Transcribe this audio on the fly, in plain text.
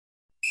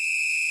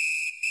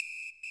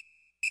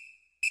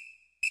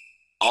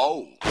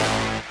Oh.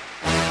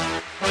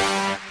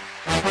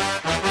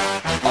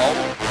 Oh.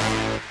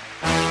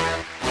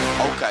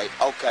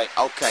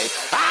 Okay.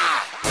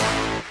 Ah!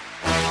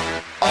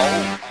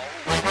 Oh.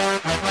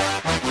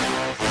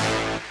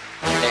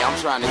 Hey, I'm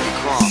trying to get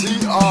crunk.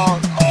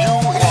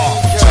 C-R-U-E-K.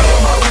 Tell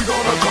them how we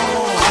gonna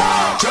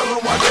come. Tell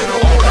them why they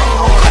don't want to.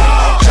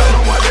 Tell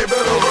them why they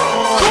better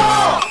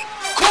run.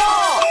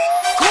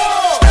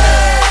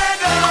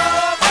 Stand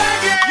up and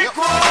get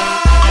crunk.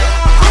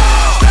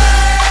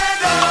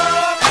 Stand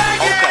up and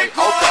get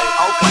crunk.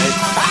 Okay.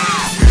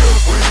 Here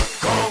we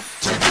come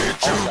to get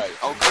you.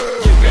 Okay.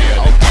 You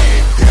better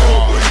get crunk.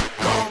 Here we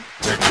come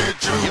to get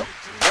you.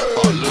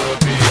 A little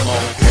bit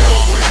more.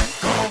 Here we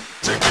come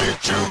to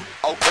get you.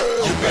 Okay.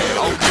 You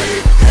better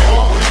get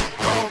here we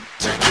come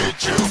to get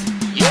you.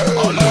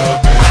 A little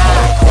bit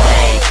more.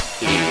 Crank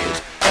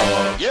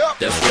it up.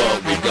 That's what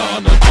we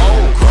gonna do.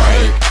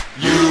 Crank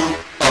you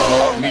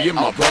up. Me and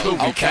my brother,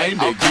 we came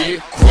to get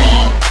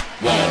crunk.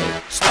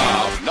 Won't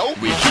stop.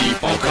 We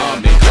keep on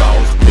coming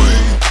close. We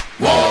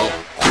won't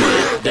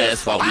quit.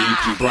 That's why we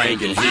keep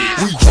bringing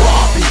hits. We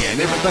drop in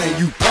everything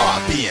you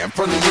pop in.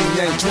 From the yin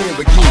yang twin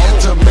begin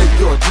to make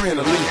your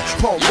adrenaline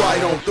pump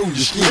right on through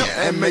your skin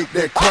and make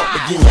that crunk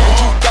begin.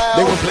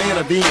 They were playing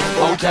a then,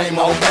 but we came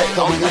on back,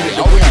 cause we wanted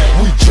to win.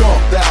 We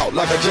jumped out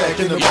like a jack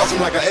in the box,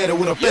 like an adder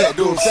with a fat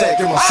dude sack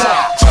in my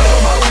sock. Tell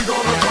them how we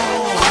gonna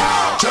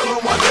come. Tell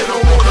them why they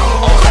don't want to.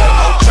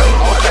 Tell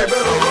them why they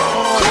better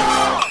run.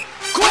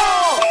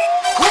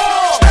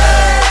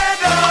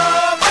 Stand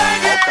up and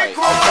get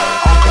crunk.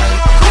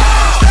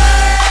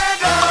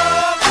 Stand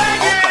up and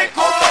get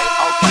crunk.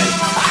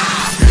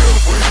 Here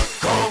we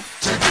come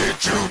to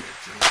get you.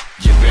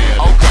 You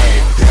better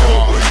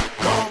Here we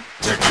come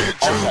to get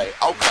you.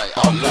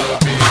 a little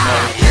bit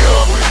more.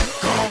 Here we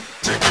come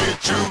to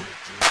get you.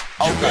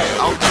 You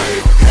better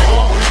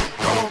here we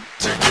come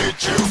to get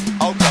you.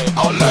 A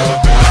little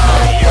bit more.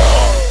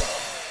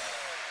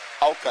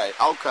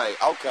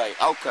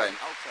 Okay.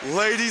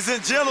 Ladies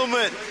and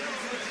gentlemen,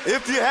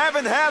 if you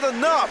haven't had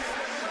enough,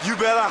 you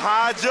better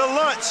hide your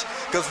lunch,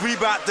 cause we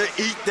about to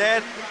eat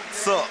that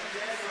suck.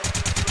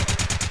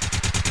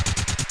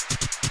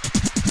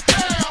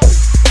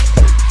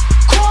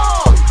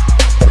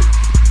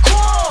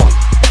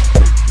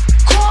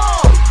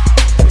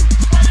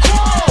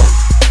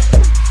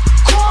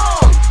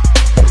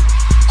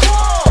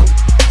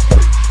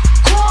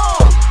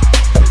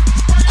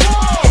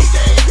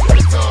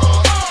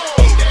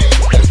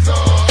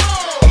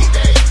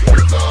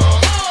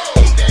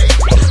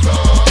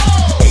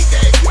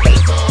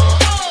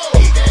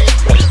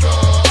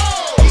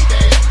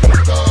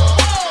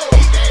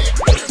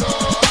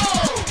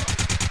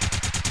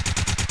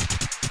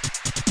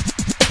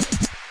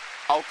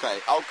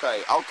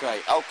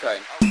 Okay.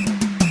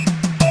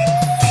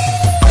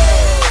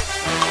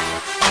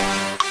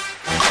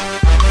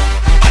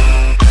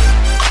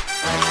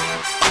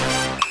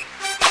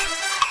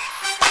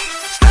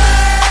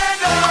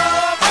 Stand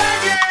up and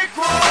get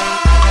crunk.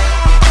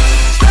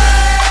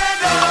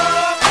 Stand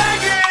up and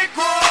get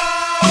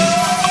crunk.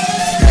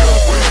 Here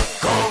we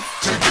come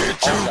to get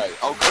you.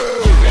 Here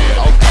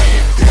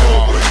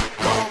we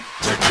come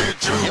to get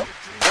you.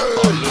 A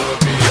little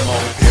bit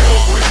more. Here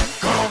we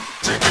come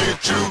to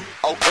get you.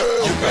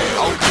 You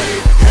better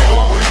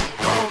here we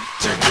come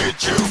to get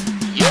you.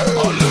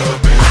 A little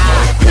bit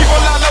more.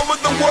 People all over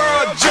the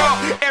world jump,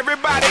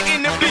 everybody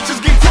in the bleachers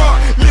get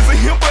drunk. Listen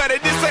here, buddy,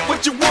 this ain't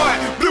what you want.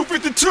 Blue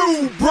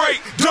 52,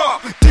 break,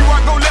 dump.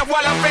 D-Rock go left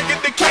while I'm back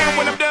at the can.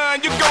 When I'm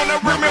done, you gonna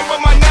remember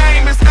my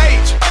name is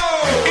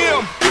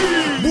H-O-M-E.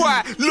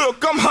 Boy,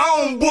 look, I'm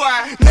home,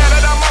 boy. Now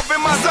that I'm up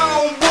in my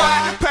zone,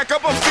 boy. Pack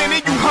up, I'm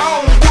sending you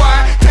home, boy.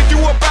 Take you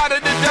up out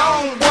of the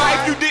dome, boy.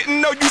 If you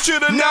didn't know, you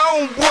should've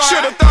known, boy.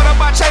 Should've thought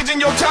about changing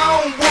your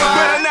tone, boy.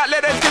 Better not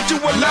let us get you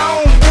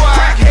alone, boy.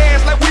 Crack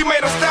heads like we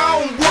made a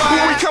stone, boy.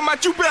 When we come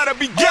out, you better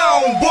be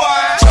gone,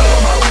 boy. Tell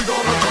them how we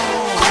gonna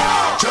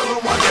come. Tell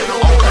them why they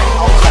don't want to.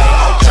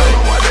 Tell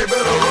them why they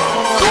better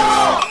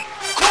run.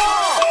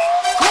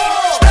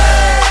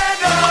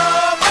 Stand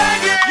up and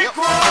get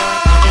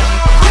crunk.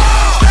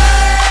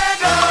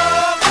 Stand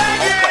up and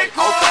get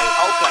crunk.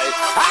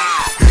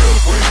 Here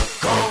we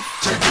come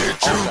to get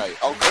you.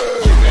 Okay.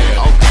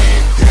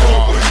 Here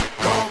we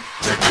come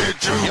to get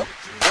you.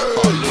 A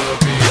little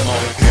bit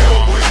more.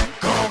 Here we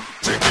come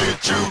to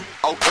get you.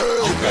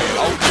 You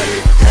better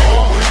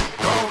here we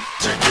come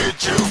to get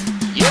you.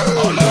 A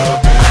little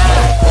bit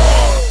more.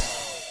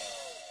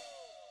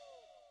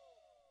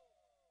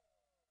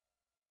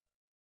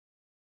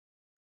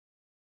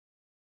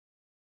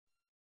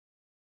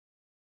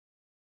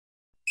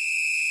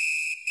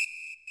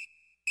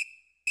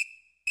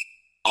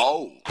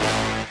 Oh.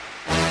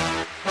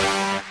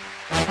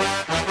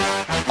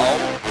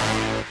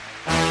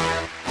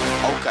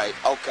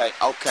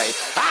 Okay.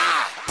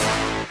 Ah.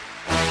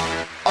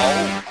 Oh.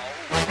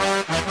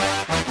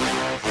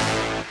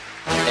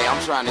 Hey, I'm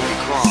trying to get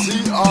crunk.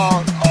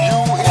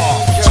 C-R-U-E-K.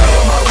 Tell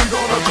them how we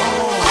gonna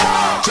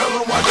come. Tell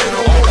them why they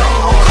don't want to.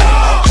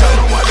 Tell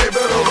them why they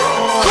better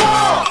run.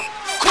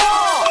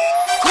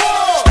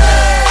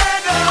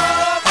 Stand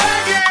up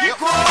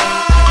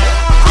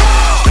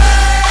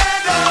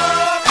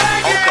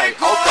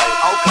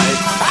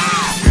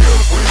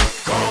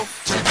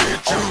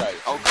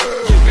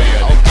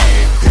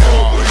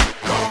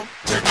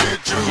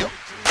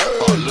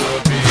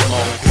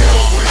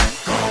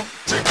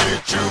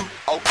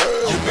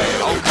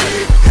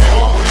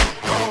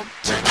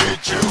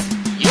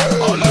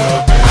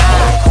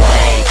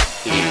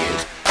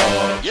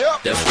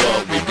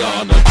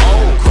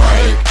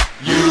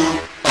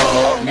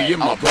Me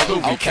and my brother,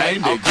 we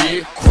came to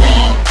get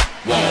quit.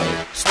 Won't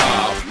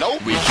stop,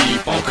 we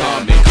keep on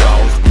coming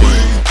cause we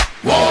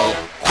won't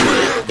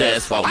quit.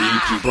 That's why we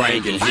keep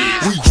bringing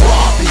hits. We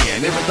drop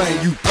in everything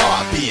you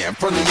pop in.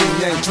 From the yin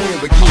yang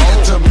twin begin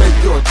to make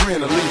your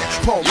adrenaline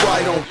pump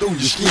right on through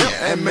your skin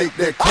and make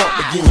that crump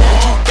begin.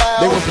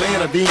 They were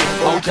playing a then,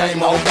 but we came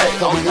on back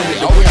cause we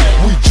wanted to win.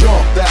 We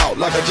jumped out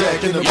like a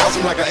jack in the box,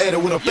 like an adder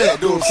with a fat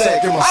dude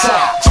sack in my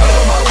sock. Tell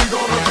them how we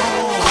gonna go.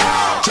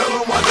 Tell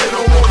them why they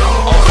don't wanna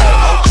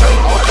hold. Tell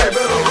them why they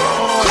better run.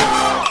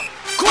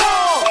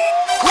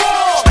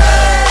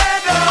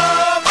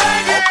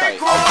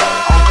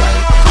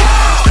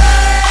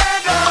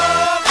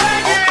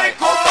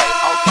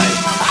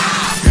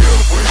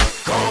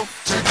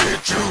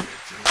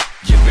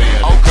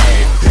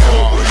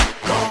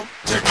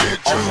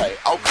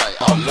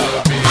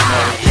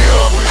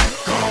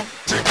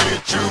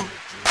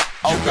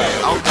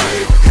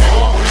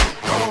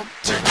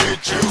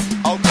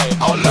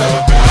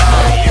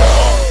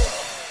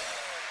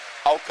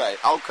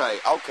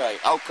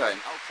 Okay.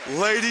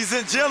 Ladies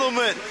and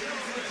gentlemen,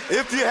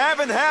 if you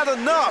haven't had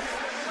enough,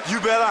 you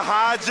better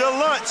hide your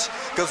lunch,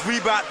 cause we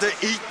about to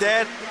eat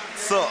that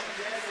suck.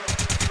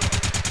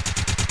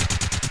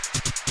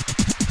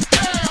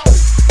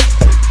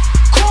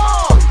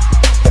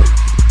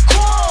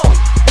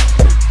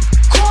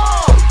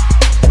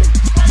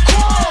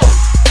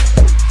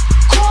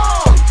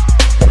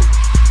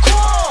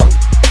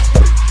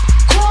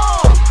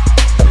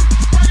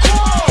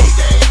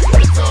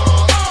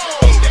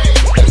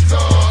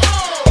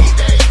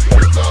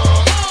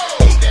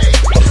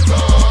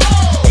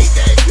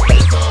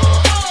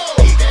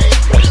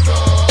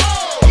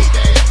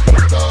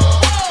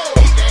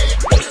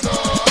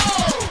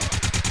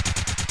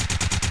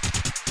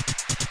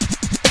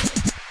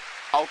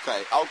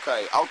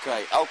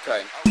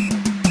 Okay.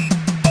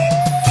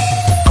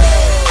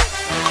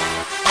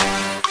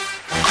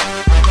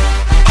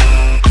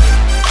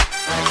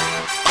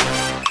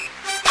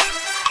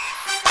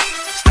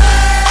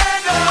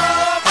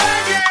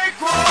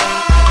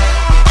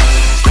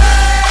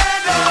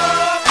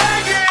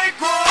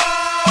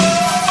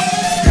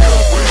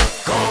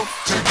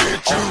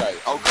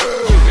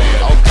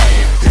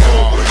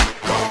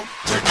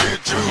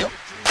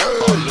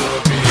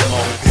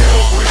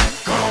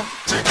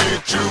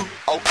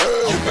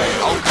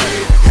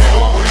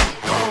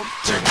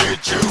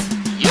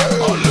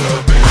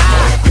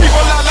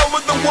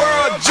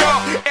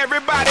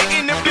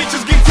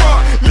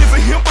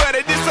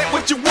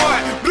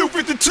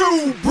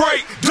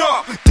 Break,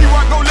 dump.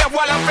 D-Rock go left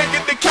while I'm back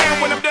at the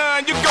cam. When I'm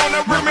done, you're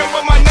gonna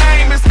remember my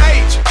name is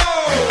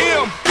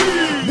H-O-M.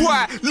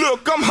 Boy,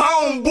 look, I'm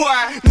home,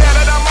 boy. Now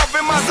that I'm up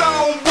in my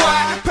zone, boy.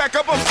 Pack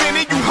up, I'm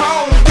sending you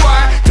home,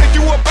 boy. Take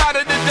you up out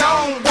of the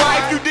dome, boy.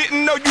 If you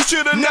didn't know, you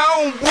should've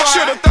known, boy.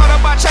 Should've thought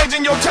about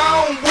changing your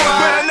tone,